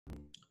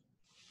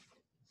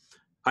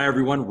Hi,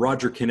 everyone.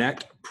 Roger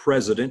Connect,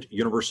 President,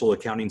 Universal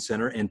Accounting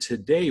Center. And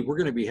today we're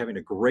going to be having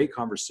a great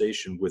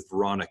conversation with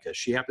Veronica.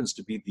 She happens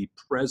to be the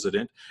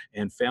president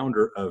and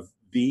founder of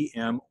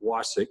VM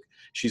Wasek.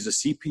 She's a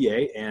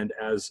CPA and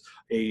as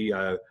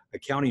a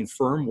accounting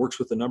firm, works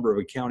with a number of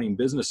accounting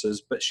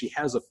businesses, but she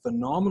has a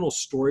phenomenal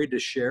story to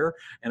share.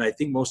 And I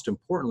think most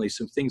importantly,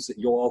 some things that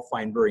you'll all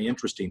find very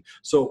interesting.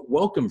 So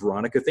welcome,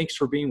 Veronica. Thanks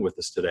for being with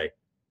us today.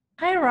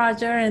 Hi,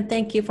 Roger, and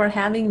thank you for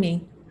having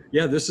me.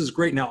 Yeah, this is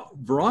great. Now,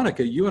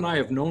 Veronica, you and I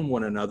have known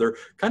one another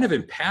kind of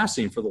in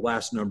passing for the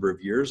last number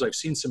of years. I've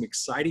seen some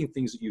exciting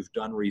things that you've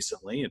done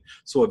recently. And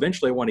so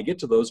eventually I want to get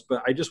to those,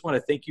 but I just want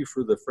to thank you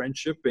for the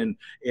friendship and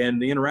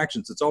the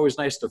interactions. It's always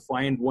nice to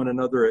find one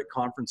another at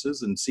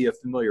conferences and see a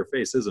familiar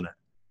face, isn't it?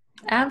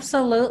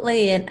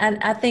 Absolutely. And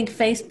I think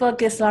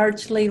Facebook is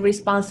largely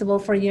responsible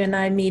for you and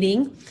I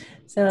meeting.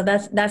 So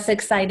that's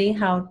exciting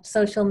how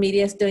social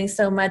media is doing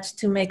so much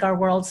to make our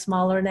world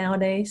smaller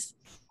nowadays.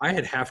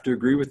 I'd have to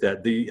agree with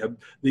that. The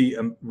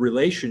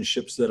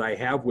relationships that I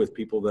have with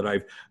people that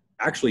I've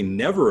actually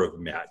never have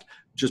met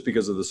just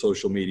because of the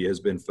social media has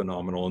been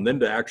phenomenal. And then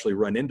to actually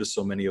run into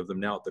so many of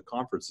them now at the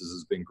conferences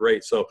has been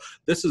great. So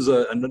this is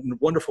a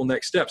wonderful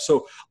next step.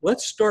 So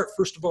let's start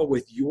first of all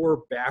with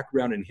your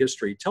background and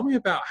history. Tell me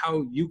about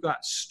how you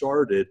got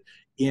started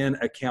in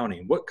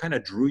accounting. What kind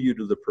of drew you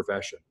to the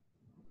profession?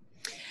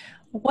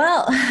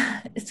 Well,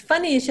 it's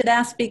funny you should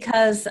ask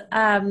because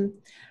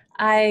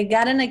I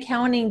got an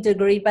accounting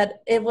degree,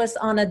 but it was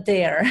on a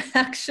dare,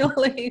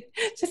 actually,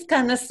 just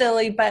kind of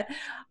silly. But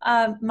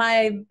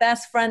my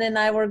best friend and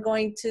I were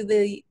going to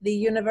the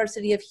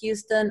University of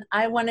Houston.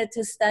 I wanted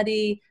to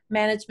study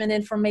management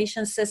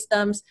information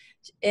systems,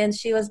 and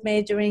she was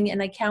majoring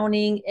in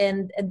accounting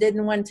and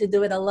didn't want to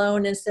do it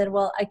alone and said,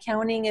 well,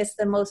 accounting is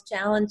the most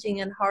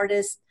challenging and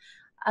hardest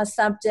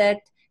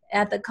subject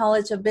at the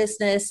College of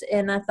Business.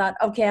 And I thought,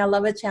 okay, I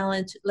love a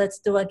challenge. Let's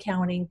do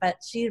accounting. But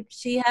she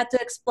had to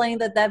explain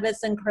the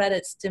debits and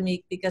credits to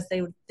me because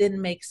they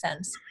didn't make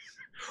sense.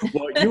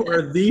 Well, you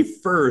are the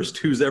first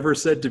who's ever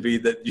said to me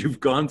that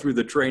you've gone through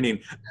the training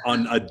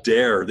on a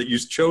dare, that you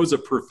chose a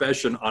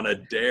profession on a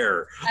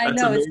dare. I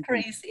know, it's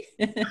crazy.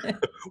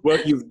 Well,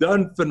 you've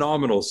done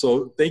phenomenal.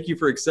 So thank you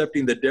for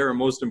accepting the dare and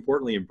most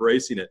importantly,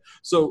 embracing it.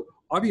 So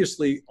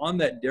obviously on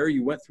that dare,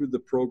 you went through the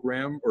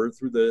program or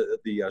through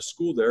the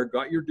school there,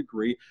 got your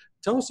degree.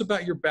 Tell us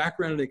about your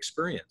background and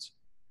experience.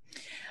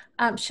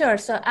 Sure.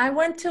 So I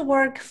went to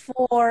work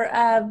for,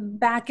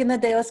 back in the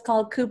day, it was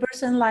called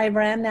Coopers &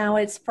 Lybrand. Now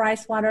it's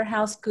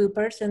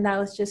PricewaterhouseCoopers, and that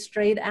was just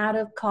straight out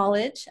of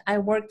college. I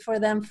worked for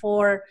them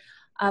for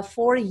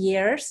 4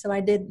 years. So I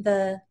did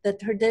the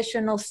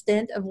traditional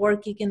stint of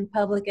working in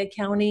public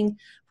accounting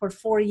for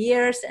 4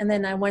 years, and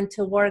then I went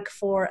to work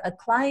for a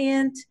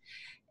client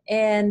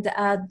and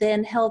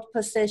then held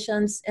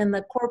positions in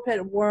the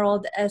corporate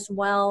world as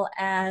well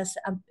as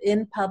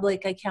in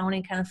public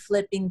accounting, kind of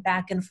flipping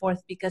back and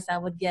forth because I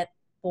would get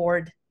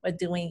bored with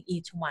doing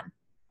each one.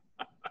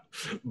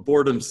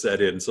 Boredom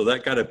set in. So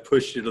that kind of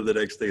pushed you to the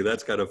next thing.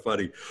 That's kind of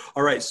funny.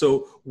 All right.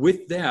 So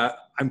with that,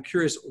 I'm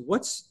curious,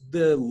 what's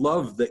the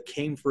love that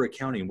came for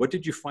accounting? What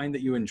did you find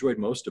that you enjoyed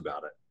most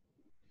about it?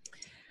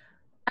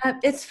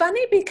 It's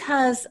funny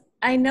because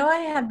I know I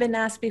have been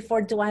asked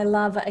before, do I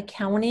love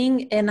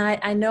accounting? And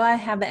I know I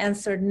have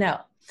answered no,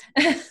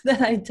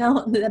 that I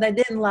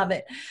didn't love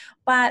it.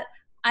 But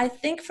I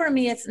think for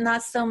me, it's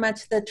not so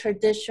much the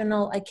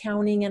traditional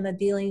accounting and the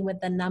dealing with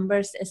the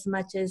numbers as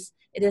much as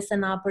it is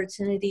an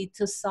opportunity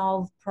to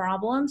solve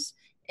problems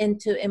and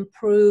to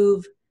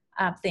improve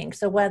things.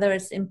 So whether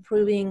it's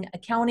improving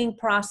accounting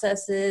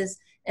processes,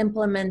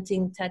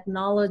 implementing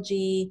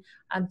technology,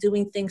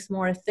 doing things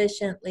more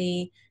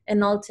efficiently,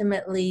 and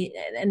ultimately,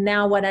 and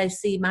now what I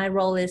see my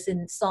role is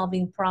in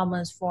solving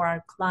problems for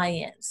our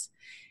clients.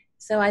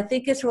 So I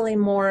think it's really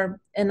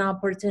more an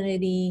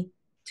opportunity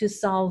to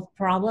solve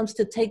problems,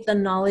 to take the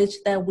knowledge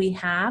that we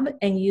have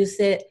and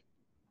use it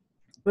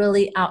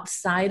really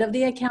outside of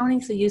the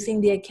accounting. So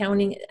using the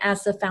accounting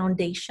as a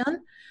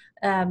foundation,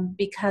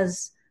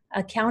 because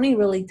accounting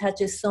really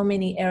touches so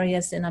many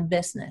areas in a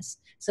business.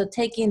 So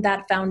taking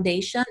that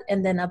foundation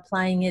and then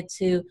applying it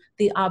to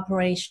the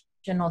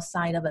operational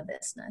side of a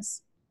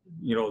business.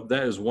 You know,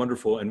 that is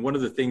wonderful. And one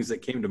of the things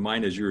that came to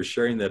mind as you were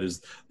sharing that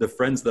is the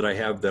friends that I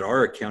have that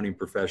are accounting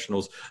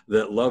professionals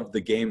that love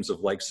the games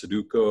of like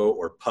Sudoku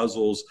or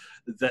puzzles.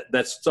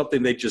 That's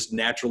something they just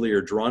naturally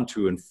are drawn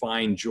to and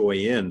find joy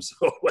in.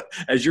 So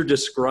as you're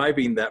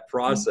describing that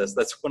process,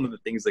 that's one of the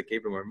things that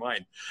came to my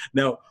mind.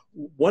 Now,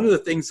 one of the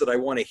things that I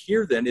want to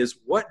hear then is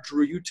what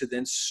drew you to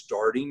then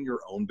starting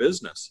your own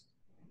business?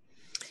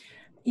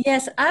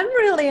 Yes, I'm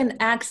really an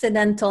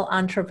accidental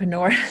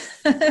entrepreneur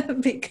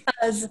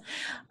because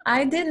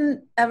I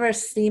didn't ever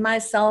see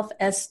myself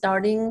as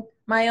starting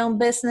my own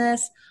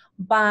business,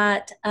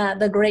 but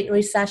the Great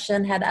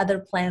Recession had other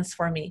plans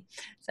for me.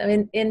 So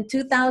in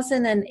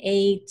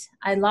 2008,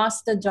 I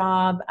lost a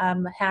job,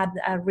 had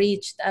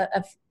reached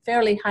a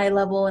fairly high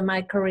level in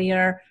my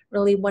career,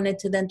 really wanted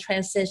to then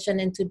transition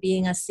into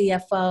being a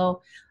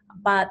CFO,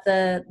 but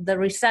the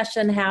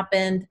recession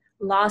happened,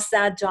 lost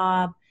that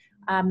job.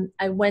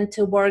 I went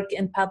to work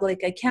in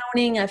public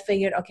accounting. I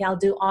figured, okay, I'll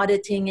do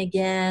auditing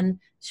again.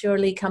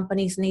 Surely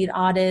companies need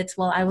audits.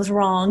 Well, I was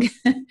wrong.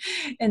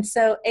 And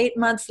so 8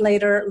 months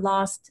later,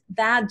 lost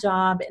that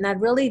job. And I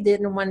really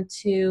didn't want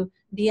to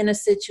be in a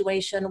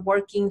situation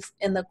working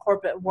in the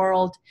corporate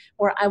world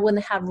where I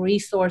wouldn't have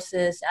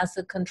resources as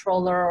a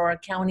controller or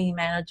accounting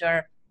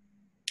manager.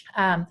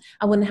 I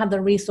wouldn't have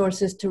the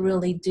resources to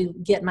really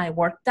get my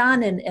work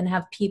done and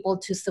have people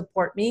to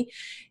support me.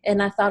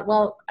 And I thought,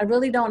 well, I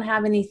really don't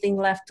have anything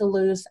left to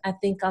lose. I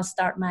think I'll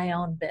start my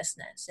own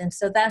business. And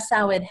so that's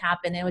how it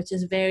happened. It was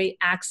just very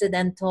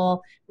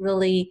accidental,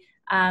 really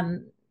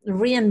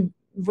reinventing.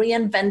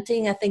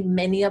 I think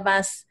many of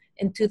us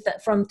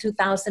from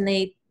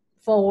 2008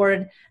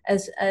 forward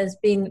as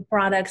being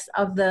products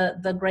of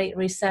the Great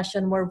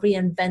Recession, we're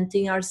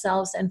reinventing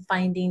ourselves and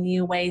finding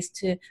new ways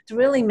to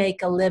really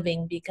make a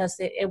living, because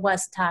it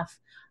was tough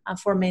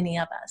for many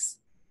of us.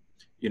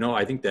 You know,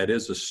 I think that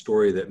is a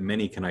story that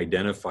many can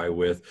identify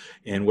with.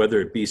 And whether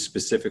it be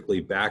specifically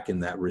back in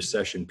that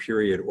recession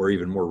period or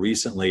even more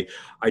recently,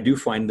 I do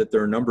find that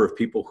there are a number of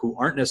people who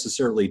aren't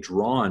necessarily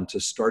drawn to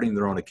starting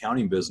their own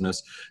accounting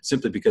business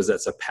simply because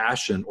that's a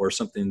passion or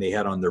something they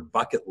had on their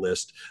bucket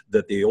list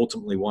that they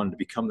ultimately wanted to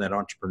become that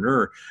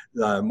entrepreneur.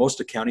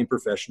 Most accounting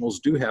professionals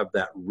do have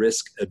that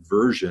risk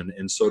aversion.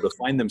 And so to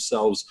find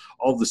themselves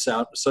all of a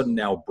sudden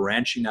now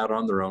branching out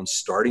on their own,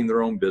 starting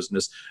their own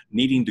business,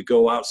 needing to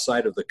go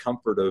outside of the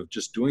comfort of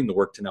just doing the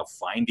work to now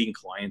finding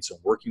clients and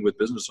working with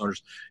business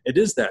owners, it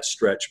is that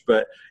stretch,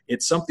 but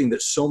it's something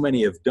that so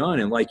many have done.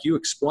 And like you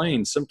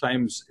explained,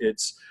 sometimes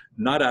it's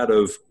not out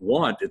of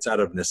want, it's out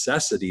of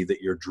necessity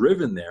that you're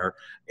driven there.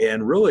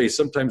 And really,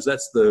 sometimes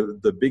that's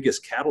the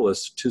biggest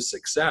catalyst to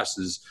success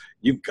is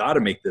you've got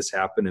to make this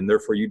happen, and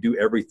therefore you do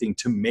everything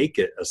to make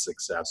it a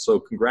success. So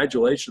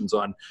congratulations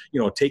on,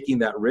 taking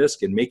that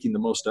risk and making the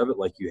most of it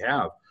like you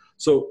have.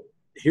 So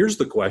here's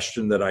the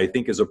question that I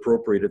think is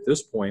appropriate at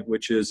this point,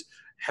 which is,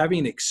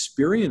 having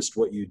experienced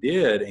what you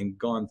did and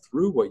gone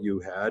through what you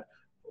had,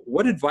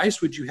 what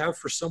advice would you have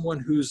for someone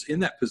who's in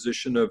that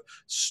position of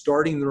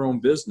starting their own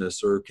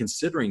business or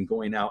considering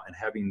going out and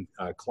having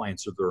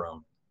clients of their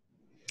own?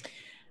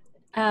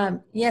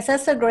 Yes,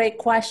 that's a great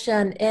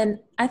question. And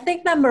I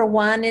think number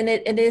one, and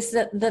it is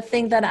the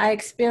thing that I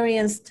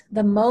experienced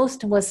the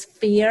most, was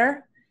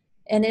fear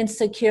and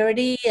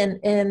insecurity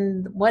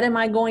and what am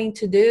I going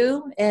to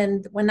do?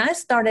 And when I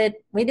started,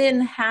 we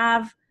didn't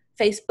have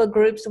Facebook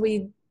groups.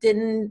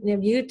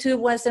 YouTube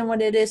wasn't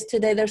what it is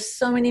today. There's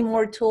so many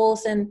more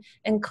tools and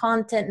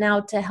content now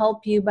to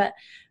help you,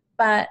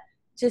 but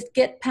just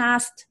get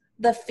past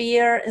the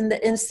fear and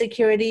the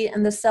insecurity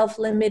and the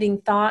self-limiting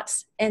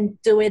thoughts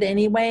and do it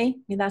anyway.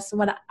 That's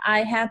what I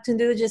had to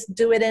do. Just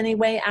do it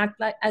anyway. Act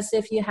like as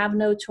if you have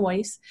no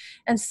choice.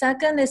 And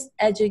second is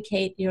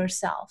educate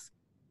yourself.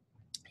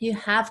 You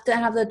have to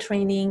have the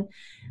training.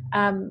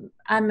 I'm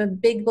a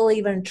big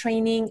believer in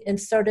training and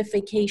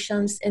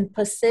certifications and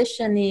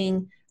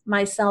positioning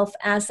myself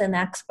as an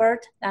expert.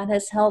 That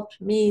has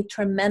helped me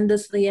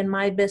tremendously in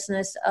my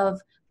business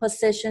of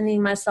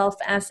positioning myself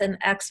as an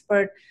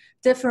expert,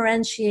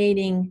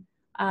 differentiating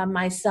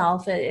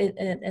myself.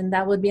 And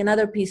that would be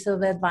another piece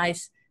of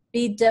advice.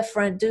 Be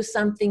different, do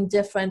something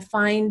different,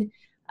 find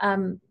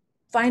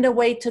a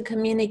way to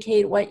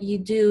communicate what you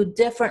do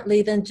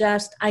differently than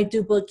just, I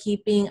do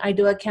bookkeeping, I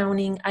do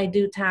accounting, I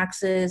do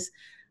taxes.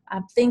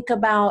 Think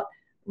about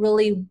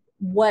really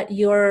what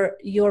your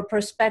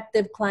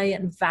prospective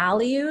client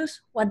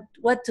values,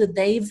 what do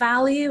they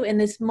value,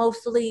 and it's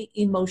mostly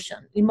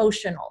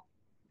emotional.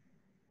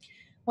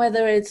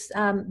 Whether it's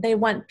they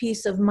want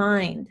peace of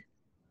mind,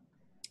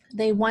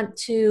 they want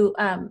to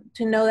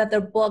know that their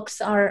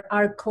books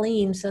are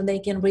clean, so they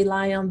can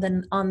rely on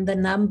the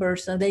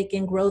numbers, so they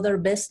can grow their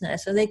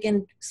business, so they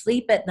can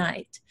sleep at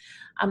night.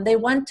 They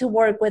want to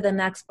work with an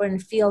expert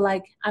and feel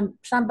like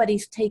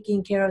somebody's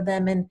taking care of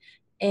them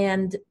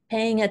and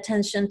paying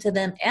attention to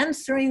them,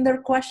 answering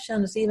their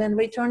questions, even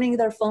returning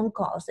their phone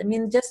calls. I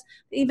mean, just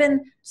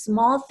even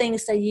small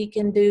things that you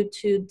can do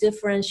to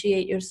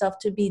differentiate yourself,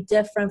 to be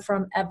different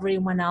from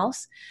everyone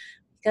else.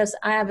 Because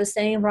I have a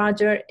saying,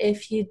 Roger,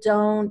 if you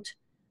don't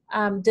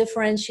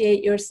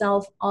differentiate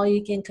yourself, all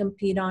you can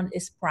compete on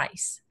is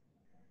price.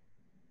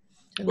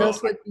 So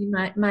those would be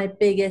my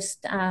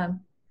biggest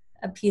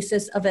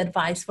pieces of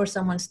advice for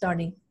someone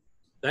starting.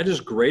 That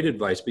is great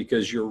advice,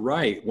 because you're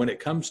right. When it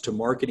comes to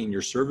marketing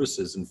your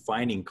services and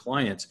finding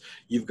clients,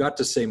 you've got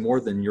to say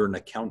more than you're an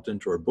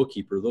accountant or a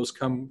bookkeeper. Those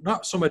come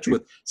not so much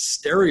with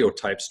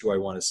stereotypes, do I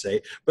want to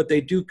say, but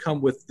they do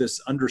come with this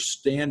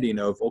understanding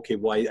of, okay,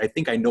 well, I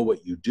think I know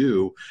what you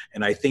do.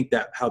 And I think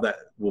that how that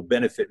will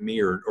benefit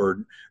me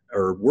or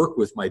work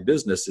with my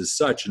business is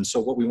such. And so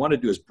what we want to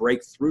do is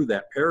break through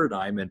that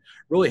paradigm and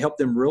really help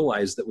them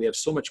realize that we have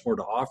so much more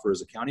to offer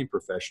as accounting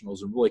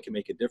professionals and really can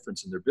make a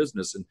difference in their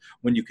business. And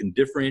when you can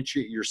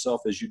differentiate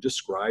yourself as you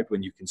described,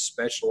 when you can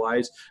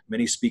specialize,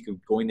 many speak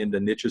of going into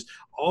niches,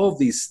 all of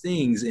these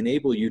things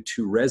enable you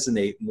to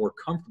resonate more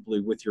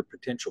comfortably with your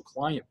potential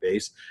client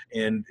base.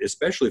 And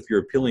especially if you're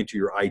appealing to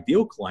your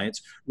ideal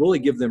clients, really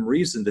give them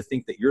reason to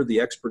think that you're the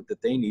expert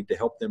that they need to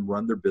help them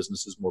run their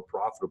businesses more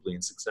profitably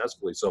and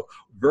successfully. So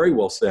very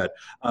well said.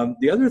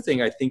 The other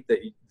thing I think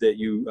that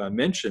you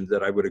mentioned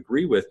that I would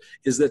agree with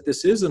is that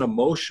this is an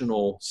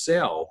emotional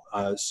sale.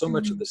 So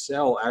much of the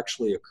sale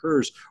actually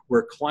occurs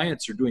where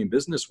clients are doing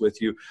business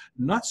with you,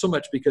 not so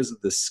much because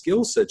of the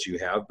skill sets you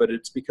have, but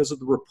it's because of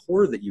the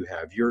rapport that you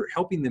have. You're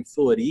helping them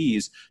feel at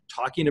ease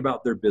talking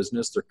about their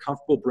business. They're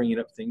comfortable bringing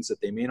up things that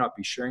they may not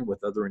be sharing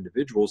with other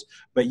individuals,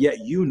 but yet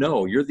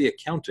you're the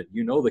accountant,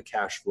 you know the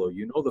cash flow,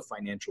 you know the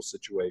financial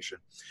situation.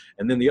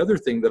 And then the other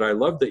thing that I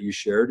love that you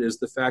shared is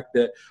the fact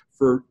that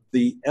for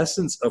the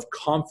essence of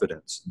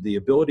confidence, the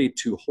ability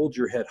to hold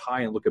your head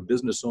high and look a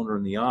business owner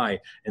in the eye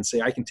and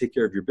say, I can take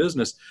care of your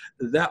business,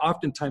 that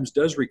oftentimes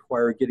does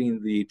require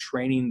getting the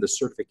training, the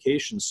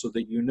certifications, so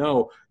that you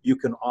know you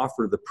can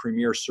offer the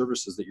premier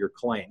services that your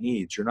client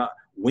needs. You're not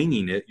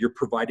winging it, you're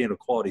providing a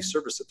quality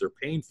service that they're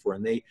paying for,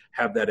 and they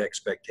have that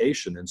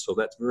expectation. And so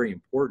that's very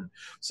important.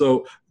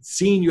 So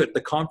seeing you at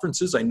the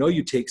conferences, I know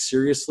you take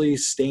seriously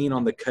staying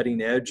on the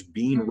cutting edge,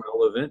 being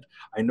relevant.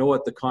 I know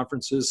at the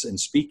conferences and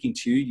speaking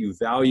to you, you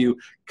value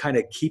kind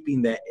of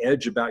keeping that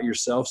edge about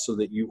yourself so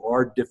that you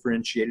are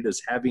differentiated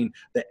as having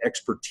the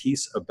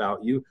expertise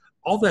about you.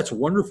 All that's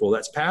wonderful.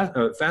 That's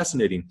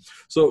fascinating.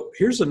 So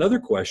here's another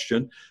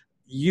question.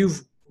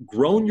 You've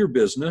grown your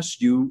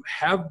business. You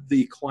have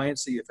the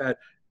clients that you've had.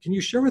 Can you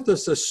share with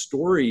us a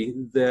story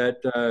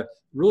that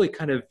really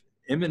kind of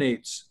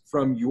emanates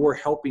from your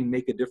helping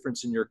make a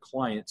difference in your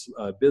client's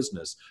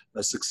business,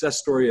 a success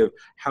story of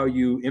how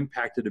you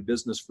impacted a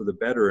business for the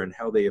better and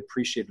how they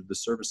appreciated the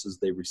services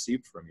they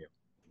received from you?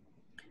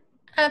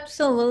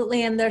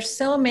 Absolutely. And there's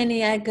so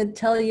many I could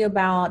tell you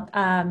about.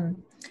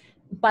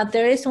 But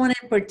there is one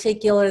in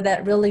particular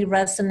that really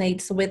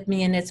resonates with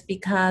me, and it's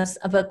because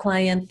of a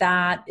client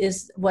that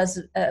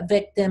was a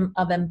victim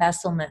of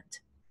embezzlement,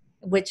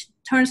 which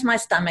turns my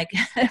stomach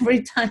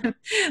every time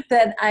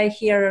that I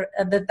hear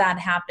that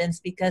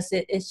happens, because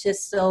it's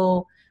just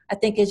so, I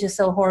think it's just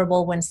so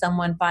horrible when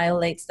someone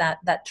violates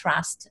that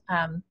trust.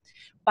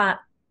 But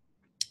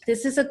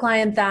this is a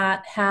client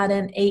that had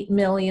an $8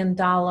 million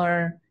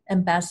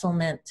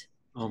embezzlement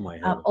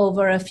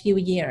over a few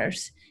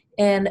years.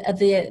 And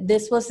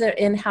this was their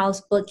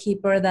in-house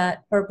bookkeeper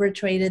that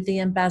perpetrated the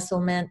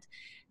embezzlement.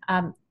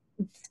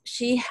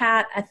 She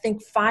had, I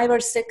think, 5 or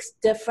 6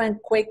 different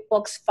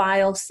QuickBooks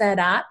files set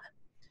up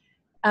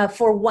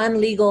for one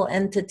legal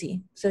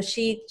entity. So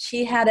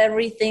she had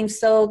everything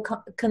so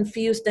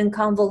confused and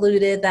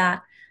convoluted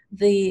that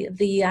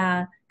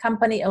the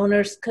company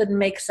owners couldn't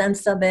make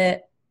sense of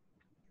it.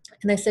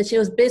 And I said she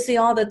was busy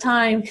all the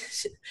time.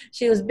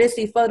 She was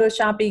busy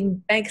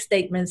photoshopping bank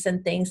statements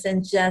and things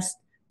and just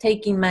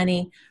taking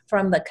money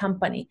from the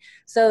company.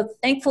 So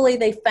thankfully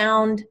they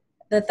found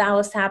that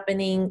was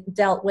happening,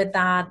 dealt with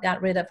that,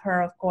 got rid of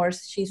her, of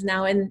course. She's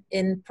now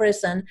in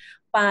prison.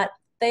 But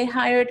they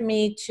hired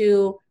me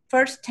to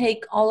first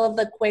take all of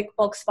the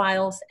QuickBooks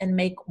files and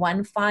make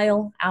one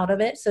file out of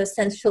it. So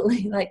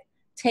essentially, like,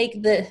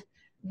 take the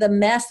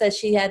mess that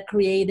she had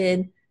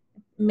created,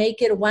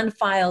 make it one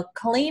file,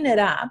 clean it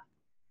up,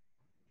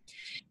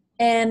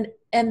 and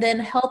then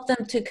help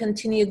them to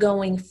continue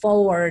going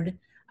forward.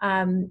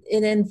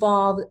 It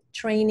involved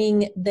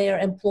training their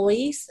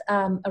employees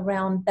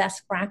around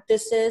best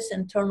practices,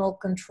 internal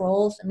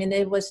controls. I mean,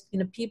 it was,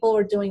 people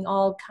were doing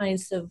all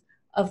kinds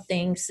of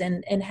things,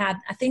 and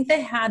I think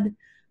they had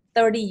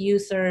 30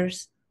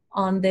 users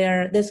on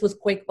there. This was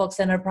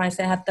QuickBooks Enterprise.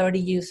 They had 30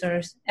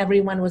 users.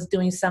 Everyone was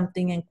doing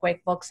something in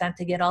QuickBooks, had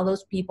to get all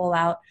those people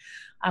out,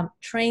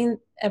 train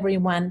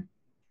everyone.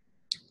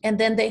 And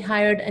then they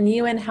hired a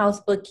new in-house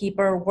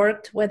bookkeeper,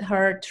 worked with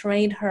her,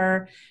 trained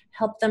her,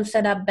 helped them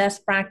set up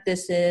best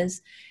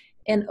practices.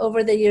 And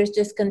over the years,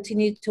 just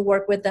continued to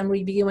work with them,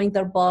 reviewing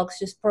their books,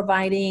 just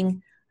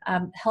providing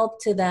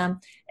help to them.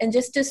 And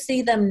just to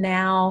see them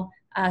now,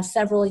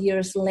 several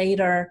years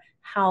later,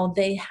 how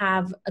they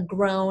have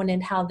grown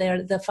and how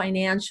the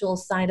financial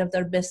side of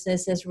their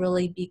business has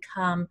really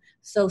become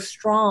so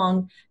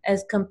strong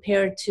as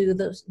compared to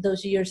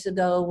those years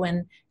ago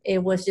when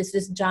it was just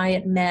this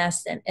giant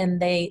mess, and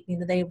they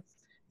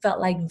felt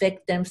like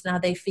victims. Now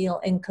they feel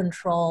in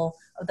control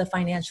of the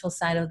financial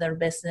side of their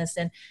business.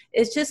 And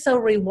it's just so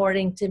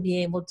rewarding to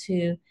be able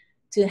to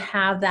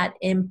have that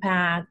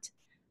impact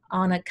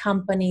on a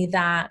company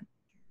that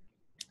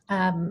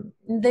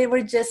they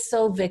were just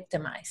so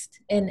victimized,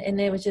 and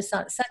it was just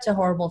such a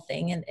horrible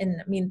thing.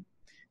 And I mean,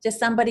 just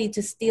somebody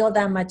to steal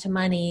that much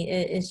money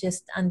is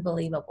just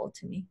unbelievable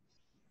to me.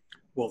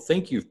 Well,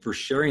 thank you for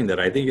sharing that.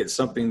 I think it's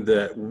something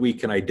that we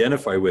can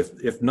identify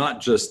with, if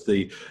not just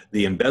the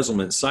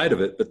embezzlement side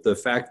of it, but the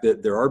fact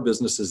that there are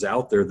businesses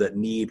out there that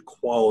need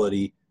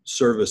quality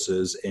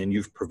services, and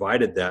you've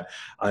provided that.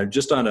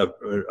 Just on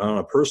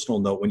a personal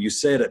note, when you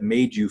said it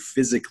made you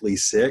physically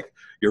sick,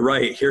 you're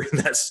right. Hearing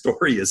that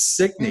story is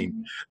sickening.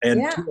 Mhm.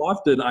 And Yeah. too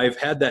often I've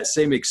had that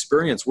same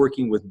experience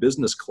working with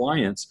business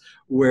clients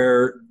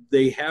where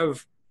they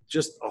have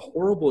just a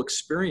horrible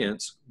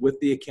experience with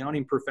the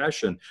accounting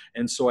profession.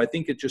 And so I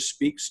think it just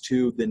speaks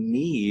to the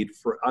need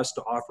for us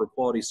to offer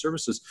quality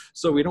services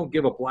so we don't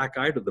give a black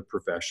eye to the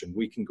profession.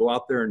 We can go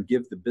out there and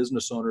give the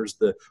business owners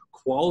the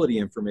quality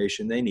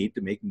information they need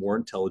to make more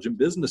intelligent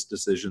business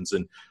decisions.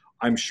 And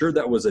I'm sure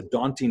that was a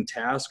daunting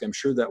task. I'm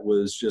sure that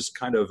was just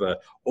kind of a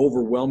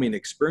overwhelming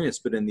experience.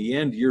 But in the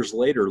end, years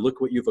later, look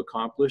what you've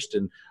accomplished.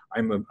 And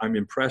I'm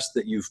impressed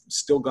that you've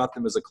still got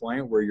them as a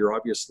client where you're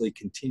obviously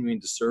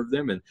continuing to serve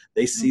them and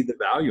they see the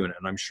value in it.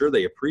 And I'm sure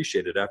they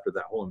appreciate it after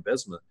that whole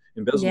embezzlement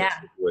Yeah.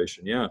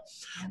 situation. Yeah.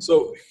 Yeah.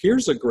 So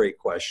here's a great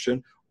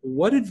question.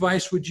 What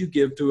advice would you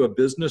give to a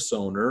business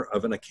owner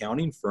of an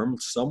accounting firm,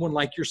 someone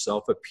like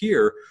yourself, a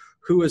peer,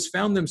 who has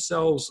found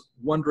themselves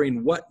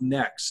wondering what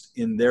next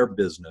in their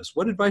business?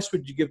 What advice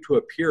would you give to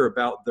a peer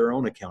about their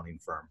own accounting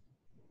firm?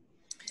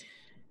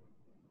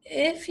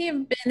 If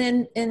you've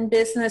been in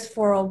business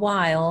for a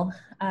while,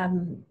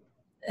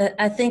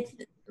 I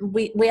think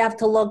we have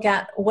to look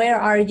at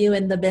where are you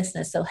in the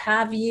business. So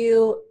have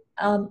you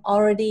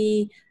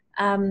already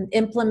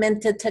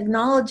implemented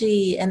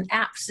technology and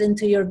apps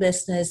into your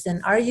business,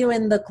 and are you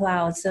in the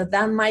cloud? So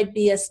that might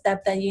be a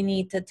step that you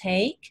need to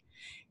take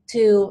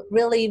to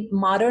really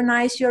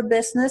modernize your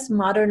business,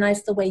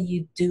 modernize the way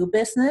you do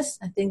business.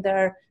 I think there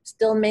are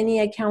still many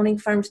accounting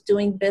firms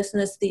doing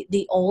business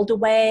the old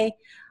way,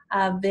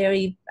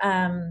 very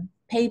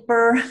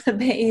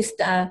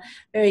paper-based,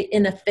 very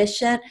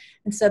inefficient.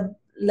 And so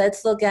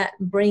let's look at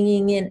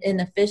bringing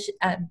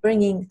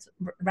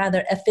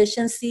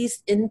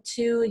efficiencies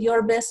into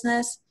your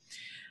business.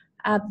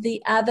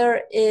 The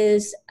other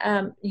is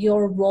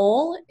your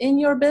role in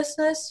your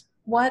business.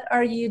 What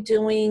are you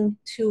doing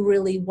to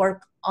really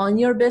work on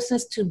your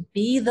business to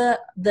be the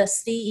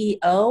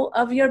CEO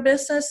of your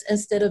business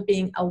instead of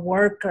being a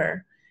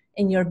worker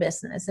in your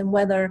business? And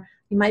whether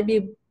you might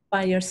be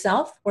by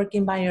yourself,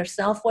 working by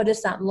yourself, what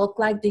does that look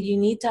like? Do you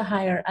need to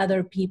hire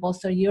other people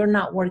so you're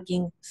not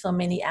working so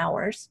many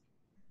hours?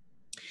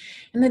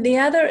 And then the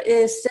other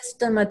is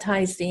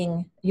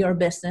systematizing your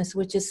business,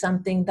 which is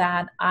something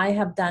that I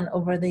have done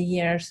over the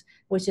years,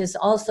 which has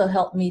also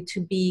helped me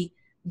to be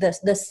the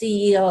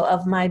CEO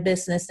of my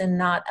business and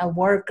not a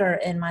worker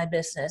in my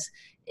business,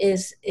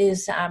 is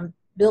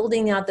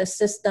building out the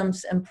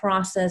systems and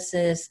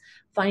processes,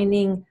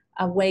 finding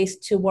ways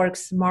to work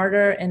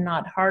smarter and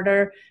not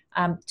harder,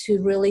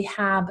 to really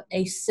have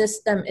a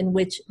system in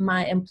which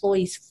my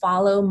employees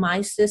follow my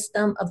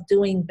system of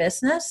doing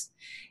business.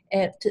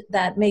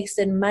 That makes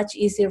it much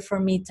easier for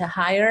me to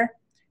hire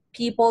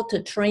people, to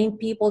train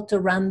people to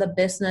run the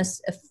business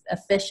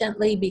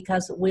efficiently,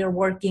 because we're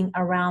working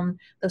around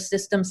the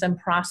systems and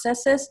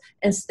processes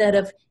instead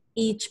of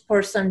each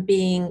person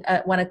being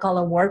what I call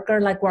a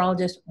worker, like we're all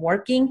just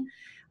working,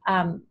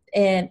 and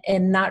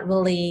not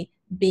really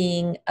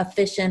being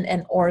efficient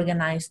and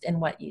organized in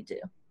what you do.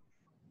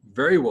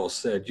 Very well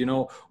said. You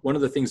know, one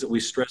of the things that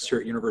we stress here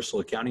at Universal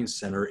Accounting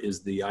Center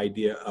is the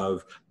idea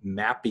of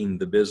mapping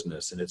the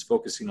business, and it's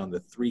focusing on the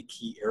three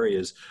key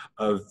areas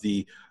of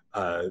the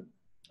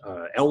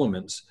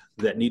elements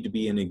that need to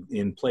be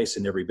in place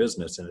in every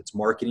business. And it's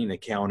marketing,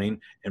 accounting,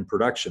 and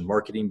production.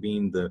 Marketing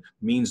being the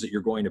means that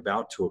you're going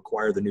about to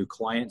acquire the new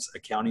clients,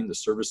 accounting, the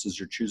services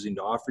you're choosing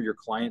to offer your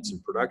clients,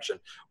 and production,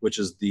 which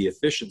is the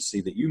efficiency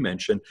that you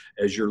mentioned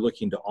as you're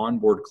looking to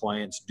onboard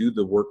clients, do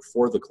the work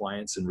for the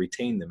clients, and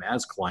retain them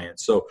as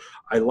clients. So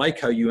I like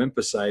how you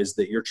emphasize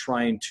that you're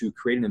trying to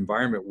create an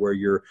environment where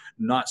you're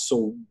not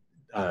so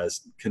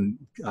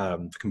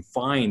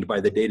confined by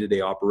the day-to-day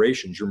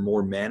operations. You're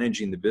more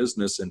managing the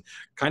business and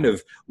kind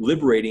of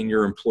liberating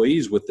your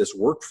employees with this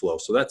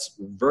workflow. So that's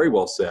very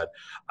well said.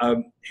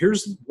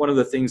 Here's one of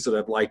the things that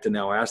I'd like to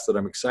now ask that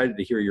I'm excited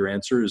to hear your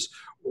answer is,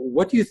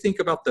 what do you think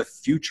about the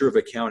future of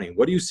accounting?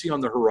 What do you see on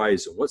the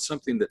horizon? What's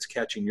something that's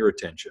catching your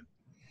attention?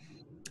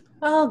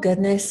 Oh,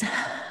 goodness.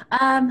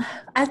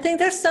 I think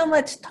there's so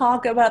much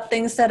talk about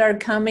things that are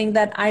coming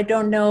that I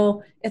don't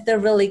know if they're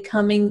really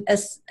coming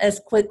as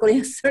quickly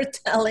as they're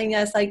telling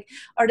us, like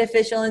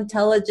artificial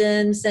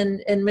intelligence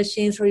and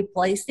machines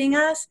replacing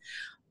us.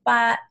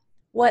 But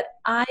what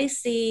I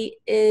see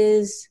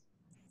is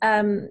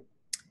an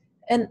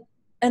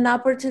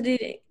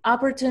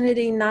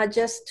opportunity not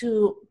just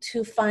to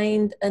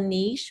find a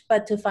niche,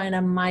 but to find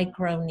a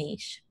micro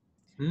niche.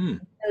 Hmm.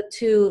 So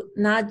to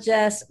not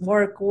just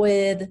work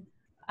with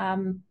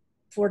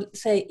for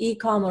say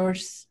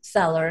e-commerce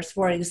sellers,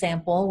 for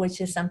example, which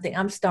is something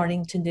I'm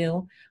starting to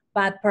do,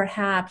 but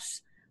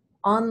perhaps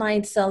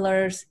online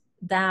sellers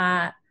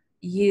that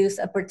use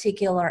a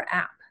particular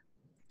app.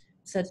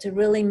 So to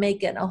really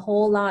make it a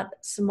whole lot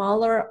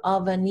smaller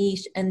of a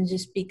niche and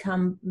just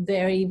become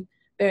very,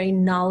 very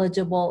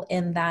knowledgeable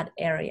in that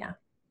area.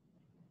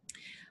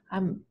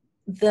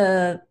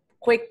 The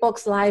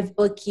QuickBooks Live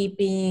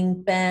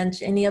Bookkeeping, Bench,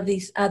 any of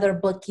these other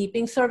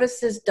bookkeeping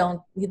services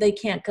they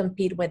can't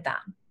compete with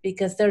that,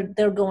 because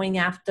they're going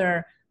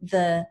after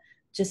the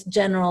just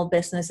general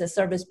businesses,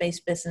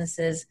 service-based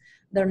businesses.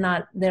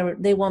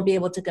 They won't be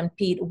able to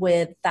compete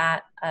with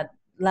that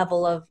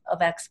level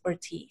of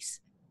expertise.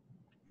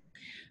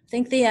 I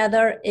think the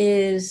other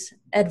is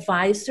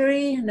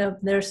advisory.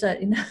 There's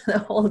a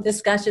whole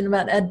discussion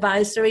about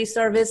advisory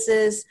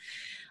services.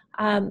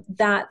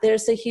 That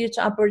there's a huge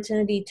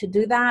opportunity to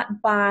do that,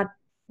 but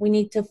we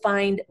need to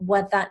find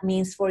what that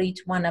means for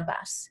each one of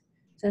us.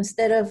 So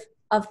instead of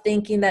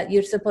thinking that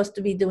you're supposed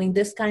to be doing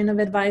this kind of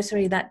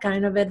advisory, that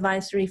kind of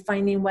advisory,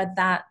 finding what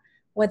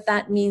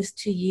that means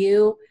to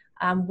you,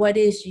 what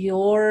is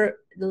your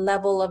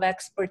level of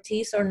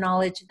expertise or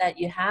knowledge that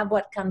you have,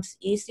 what comes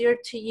easier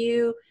to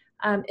you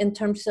in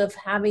terms of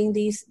having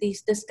these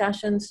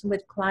discussions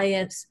with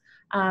clients.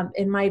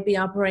 It might be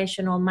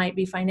operational, might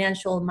be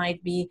financial,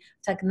 might be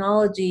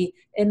technology,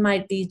 it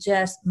might be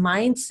just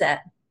mindset,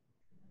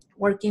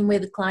 working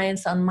with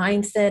clients on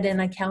mindset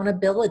and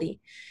accountability.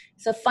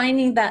 So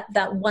finding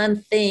that one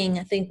thing,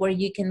 I think, where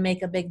you can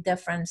make a big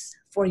difference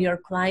for your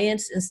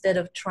clients instead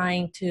of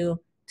trying to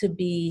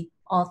be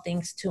all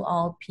things to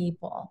all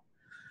people.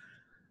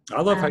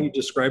 I love how you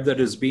describe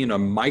that as being a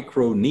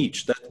micro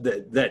niche.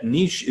 That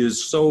niche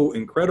is so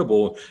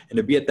incredible, and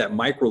to be at that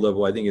micro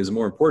level, I think, is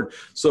more important.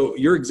 So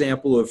your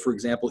example of, for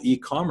example,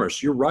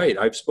 e-commerce, you're right.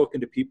 I've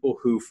spoken to people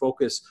who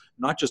focus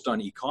not just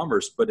on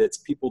e-commerce, but it's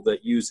people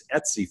that use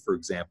Etsy, for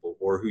example,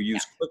 or who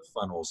use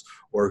ClickFunnels,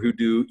 or who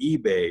do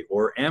eBay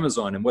or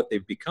Amazon, and what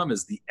they've become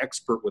is the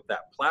expert with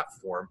that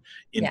platform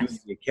in doing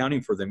the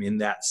accounting for them in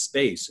that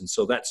space. And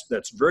so that's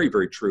very,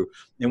 very true.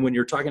 And when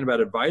you're talking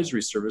about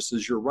advisory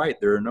services, you're right.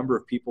 There are a number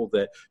of people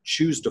that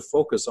choose to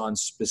focus on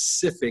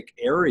specific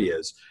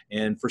areas.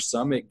 And for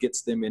some, it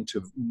gets them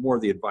into more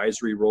of the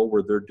advisory role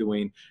where they're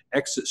doing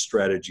exit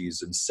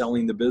strategies and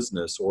selling the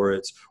business, or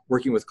it's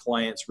working with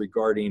clients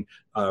regarding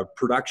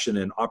production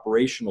and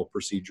operational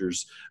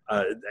procedures.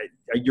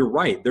 You're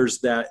right.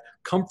 There's that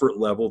comfort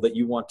level that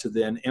you want to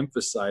then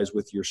emphasize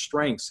with your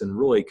strengths and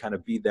really kind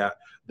of be that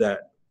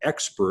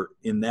expert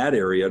in that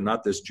area,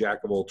 not this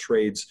jack of all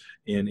trades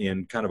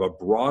in kind of a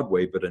broad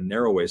way, but a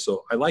narrow way.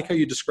 So I like how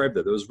you described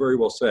that. That was very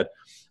well said.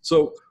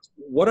 So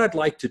what I'd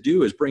like to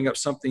do is bring up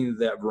something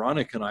that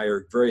Veronica and I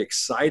are very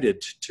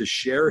excited to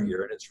share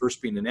here, and it's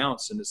first being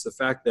announced, and it's the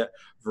fact that,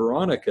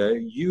 Veronica,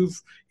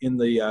 you've in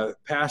the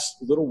past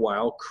little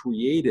while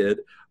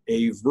created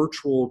a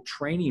virtual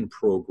training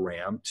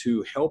program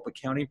to help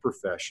accounting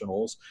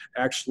professionals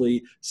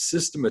actually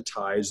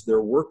systematize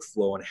their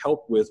workflow and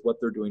help with what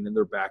they're doing in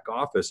their back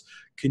office.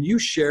 Can you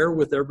share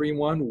with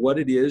everyone what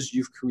it is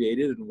you've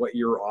created and what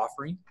you're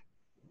offering?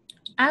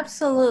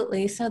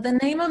 Absolutely. So the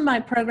name of my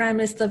program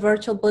is the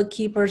Virtual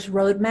Bookkeeper's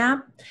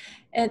Roadmap.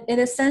 And it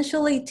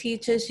essentially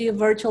teaches you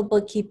virtual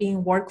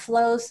bookkeeping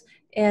workflows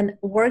and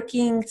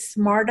working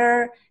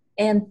smarter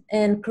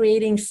and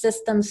creating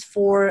systems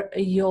for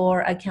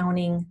your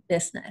accounting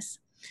business.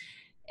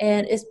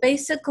 And it's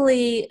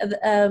basically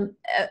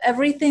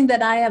everything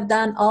that I have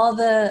done, all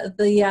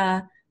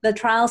the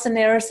trials and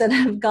errors that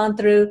I've gone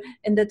through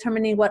in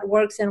determining what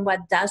works and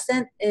what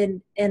doesn't,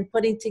 in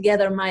putting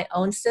together my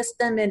own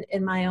system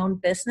in my own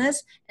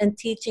business and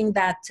teaching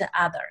that to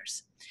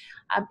others.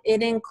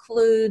 It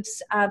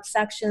includes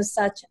sections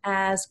such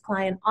as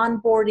client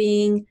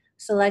onboarding,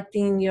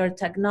 selecting your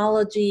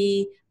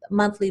technology,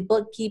 monthly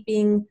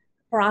bookkeeping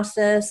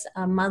process,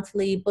 a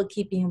monthly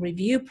bookkeeping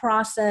review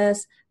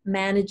process,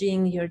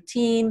 managing your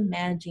team,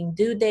 managing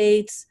due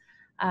dates,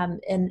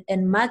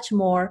 and much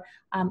more.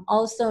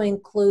 Also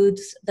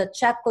includes the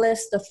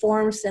checklist, the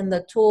forms, and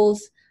the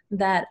tools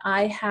that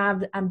I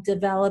have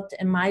developed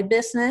in my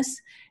business.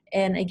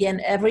 And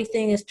again,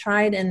 everything is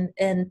tried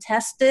and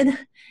tested.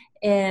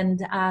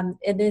 And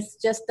it is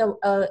just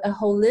a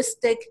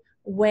holistic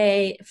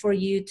way for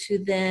you to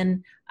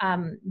then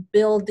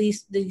build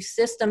these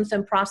systems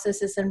and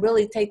processes and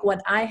really take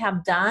what I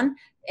have done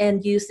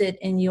and use it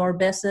in your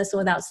business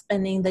without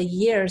spending the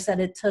years that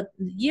it took,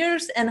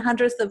 years and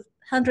hundreds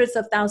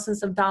of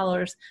thousands of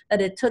dollars that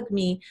it took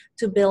me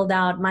to build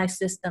out my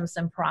systems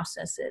and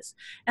processes.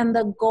 And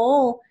the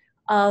goal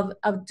of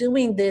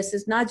doing this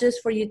is not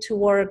just for you to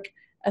work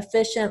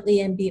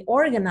efficiently and be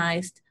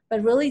organized,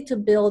 but really to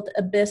build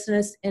a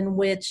business in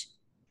which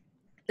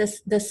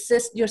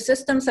your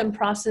systems and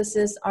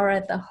processes are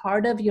at the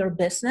heart of your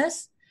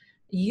business.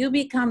 You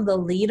become the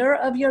leader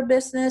of your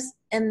business,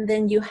 and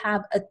then you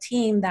have a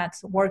team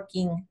that's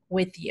working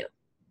with you.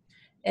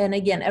 And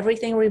again,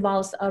 everything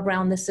revolves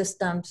around the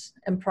systems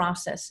and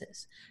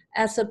processes,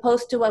 as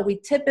opposed to what we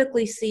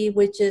typically see,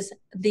 which is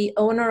the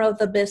owner of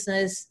the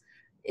business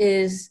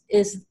is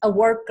a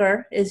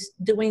worker, is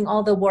doing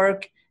all the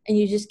work, and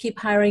you just keep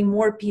hiring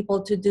more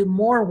people to do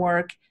more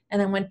work.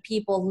 And then when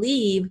people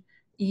leave,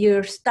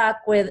 you're stuck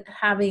with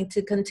having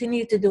to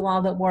continue to do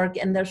all the work,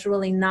 and there's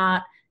really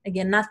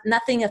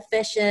nothing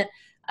efficient.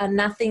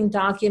 nothing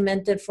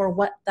documented for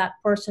what that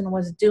person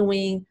was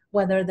doing,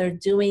 whether they're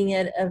doing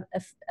it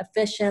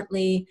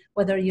efficiently,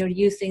 whether you're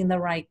using the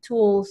right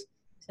tools.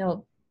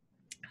 So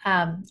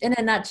in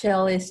a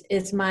nutshell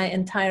is my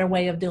entire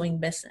way of doing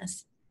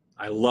business.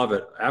 I love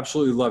it.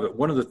 Absolutely love it.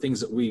 One of the things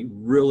that we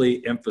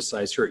really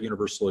emphasize here at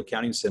Universal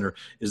Accounting Center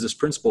is this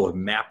principle of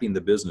mapping the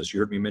business. You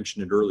heard me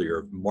mention it earlier,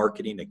 of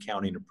marketing,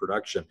 accounting, and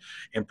production.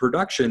 And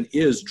production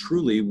is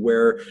truly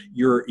where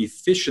your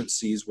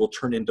efficiencies will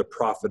turn into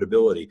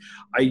profitability.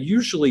 I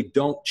usually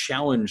don't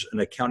challenge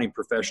an accounting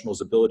professional's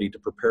ability to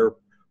prepare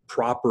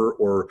proper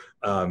or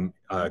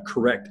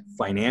correct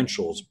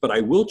financials, but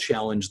I will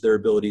challenge their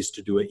abilities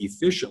to do it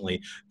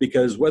efficiently,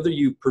 because whether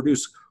you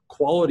produce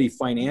quality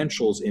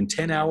financials in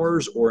 10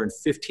 hours or in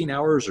 15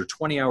 hours or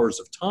 20 hours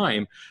of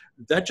time,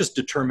 that just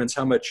determines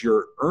how much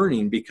you're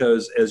earning,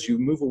 because as you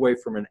move away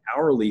from an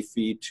hourly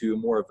fee to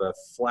more of a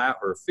flat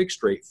or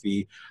fixed rate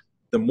fee,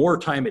 the more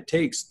time it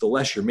takes, the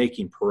less you're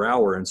making per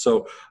hour. And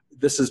so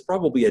this is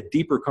probably a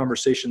deeper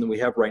conversation than we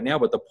have right now,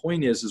 but the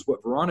point is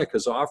what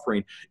Veronica's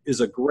offering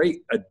is a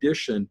great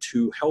addition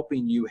to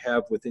helping you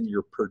have within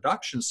your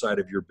production side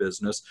of your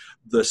business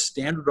the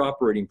standard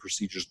operating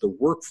procedures, the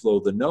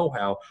workflow, the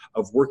know-how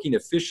of working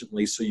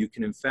efficiently, so you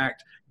can in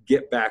fact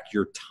get back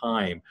your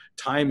time.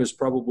 Time is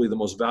probably the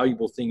most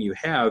valuable thing you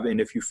have. And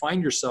if you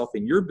find yourself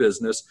in your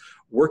business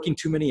working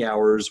too many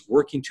hours,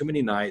 working too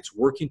many nights,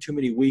 working too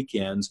many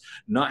weekends,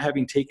 not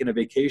having taken a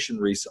vacation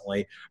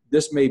recently,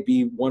 this may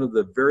be one of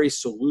the very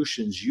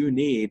solutions you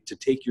need to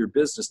take your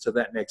business to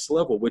that next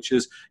level, which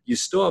is you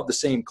still have the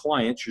same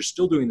clients, you're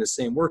still doing the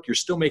same work, you're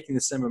still making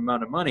the same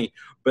amount of money,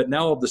 but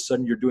now all of a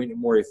sudden you're doing it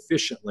more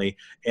efficiently.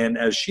 And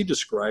as she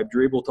described,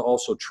 you're able to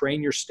also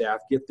train your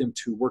staff, get them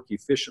to work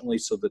efficiently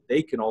so that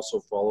they can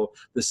also follow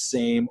the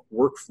same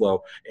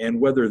workflow.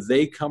 And whether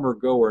they come or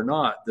go or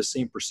not, the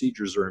same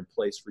procedures are in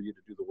place for you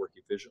to do the work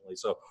efficiently.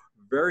 So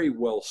very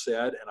well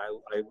said. And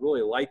I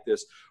really like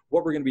this.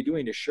 What we're going to be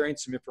doing is sharing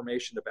some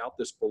information about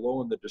this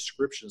below in the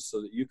description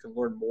so that you can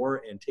learn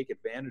more and take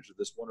advantage of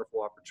this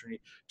wonderful opportunity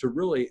to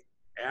really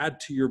add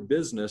to your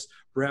business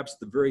perhaps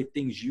the very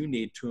things you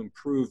need to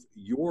improve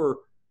your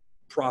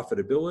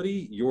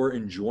profitability, your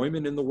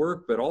enjoyment in the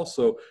work, but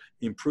also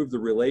improve the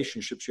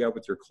relationships you have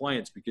with your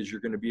clients, because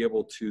you're going to be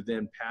able to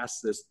then pass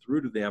this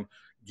through to them,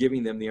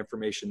 giving them the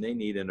information they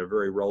need in a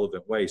very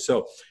relevant way.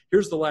 So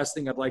here's the last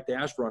thing I'd like to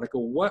ask Veronica.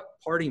 What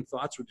parting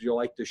thoughts would you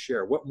like to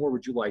share? What more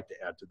would you like to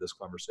add to this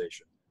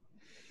conversation?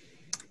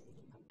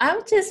 I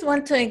would just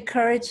want to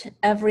encourage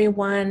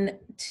everyone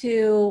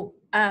to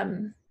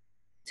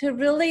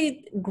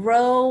really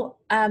grow.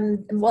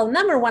 Well,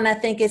 number one, I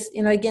think is,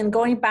 again,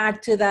 going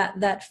back to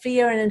that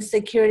fear and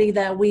insecurity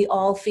that we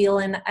all feel.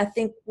 And I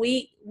think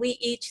we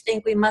each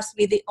think we must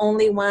be the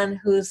only one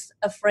who's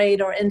afraid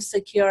or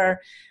insecure.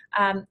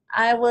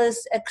 I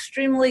was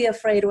extremely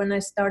afraid when I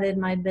started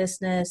my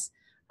business.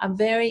 I'm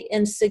very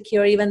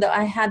insecure, even though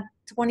I had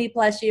 20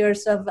 plus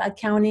years of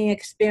accounting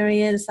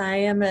experience.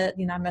 I'm a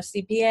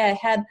CPA. I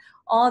had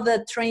all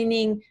the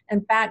training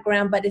and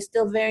background, but it's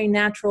still very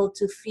natural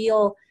to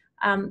feel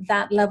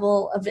that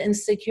level of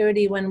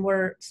insecurity when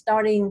we're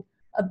starting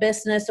a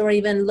business or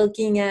even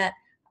looking at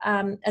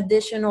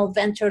additional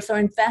ventures or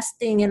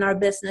investing in our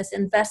business,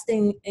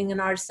 investing in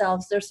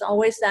ourselves. There's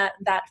always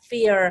that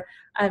fear.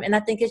 And I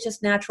think it's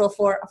just natural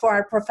for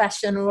our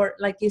profession. Or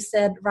like you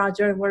said,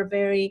 Roger, we're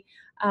very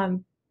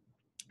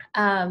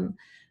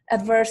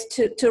adverse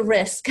to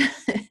risk.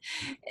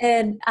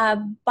 And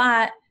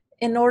but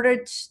in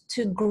order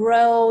to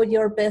grow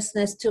your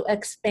business, to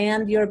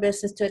expand your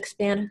business, to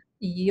expand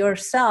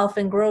yourself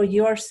and grow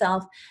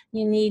yourself,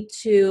 you need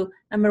to,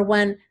 number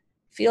one,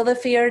 feel the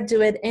fear,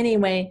 do it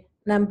anyway.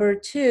 Number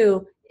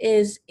two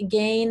is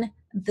gain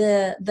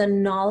the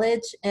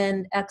knowledge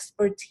and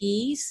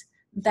expertise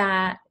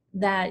that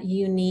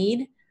you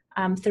need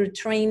through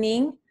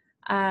training,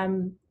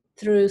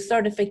 through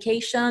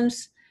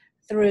certifications,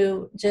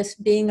 through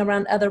just being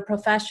around other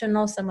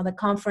professionals, some of the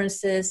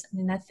conferences. I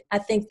mean, I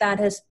think that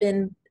has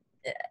been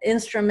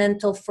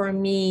instrumental for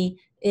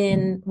me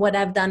in what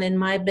I've done in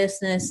my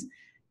business,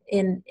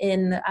 in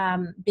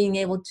being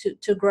able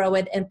to grow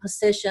it and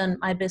position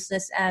my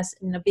business as,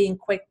 being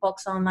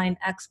QuickBooks Online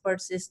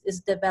experts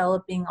is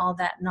developing all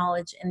that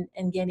knowledge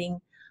and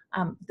getting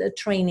the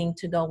training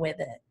to go with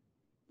it.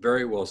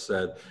 Very well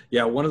said.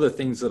 Yeah, one of the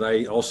things that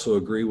I also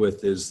agree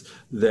with is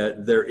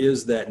that there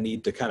is that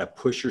need to kind of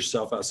push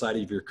yourself outside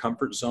of your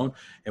comfort zone.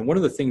 And one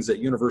of the things at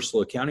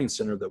Universal Accounting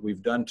Center that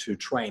we've done to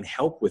try and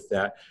help with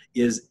that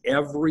is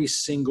every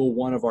single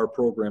one of our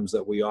programs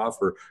that we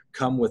offer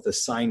come with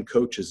assigned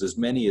coaches, as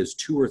many as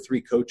 2 or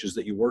 3 coaches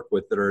that you work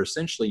with that are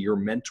essentially your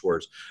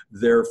mentors.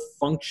 They're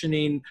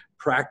functioning,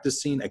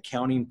 practicing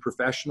accounting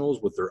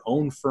professionals with their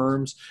own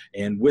firms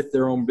and with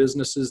their own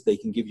businesses. They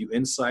can give you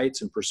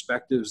insights and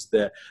perspectives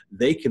that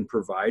they can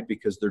provide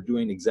because they're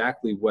doing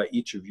exactly what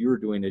each of you are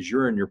doing as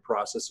you're in your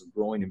process of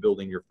growing and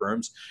building your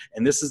firms.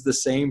 And this is the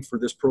same for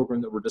this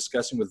program that we're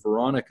discussing with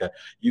Veronica.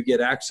 You get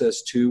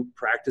access to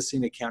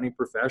practicing accounting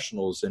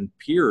professionals and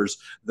peers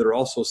that are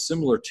also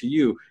similar to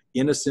you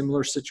in a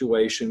similar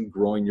situation,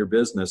 growing your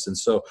business. And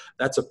so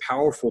that's a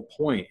powerful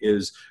point,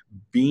 is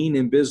being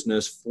in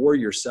business for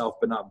yourself,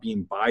 but not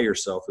being by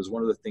yourself, is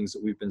one of the things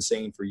that we've been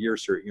saying for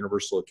years here at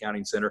Universal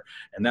Accounting Center.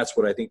 And that's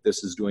what I think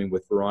this is doing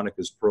with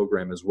Veronica's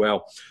program as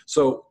well.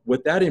 So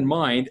with that in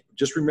mind,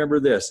 just remember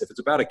this: if it's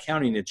about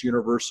accounting, it's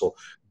Universal.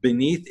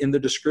 Beneath in the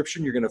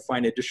description, you're going to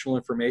find additional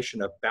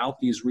information about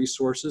these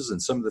resources and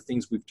some of the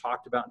things we've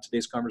talked about in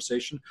today's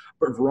conversation.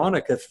 But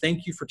Veronica,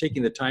 thank you for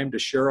taking the time to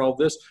share all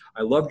this.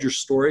 I loved your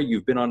story.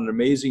 You've been on an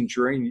amazing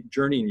journey,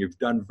 and you've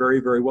done very,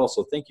 very well.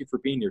 So thank you for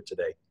being here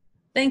today.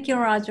 Thank you,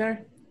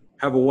 Roger.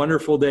 Have a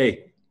wonderful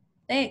day.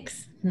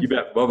 Thanks. You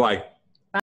bet. Bye-bye.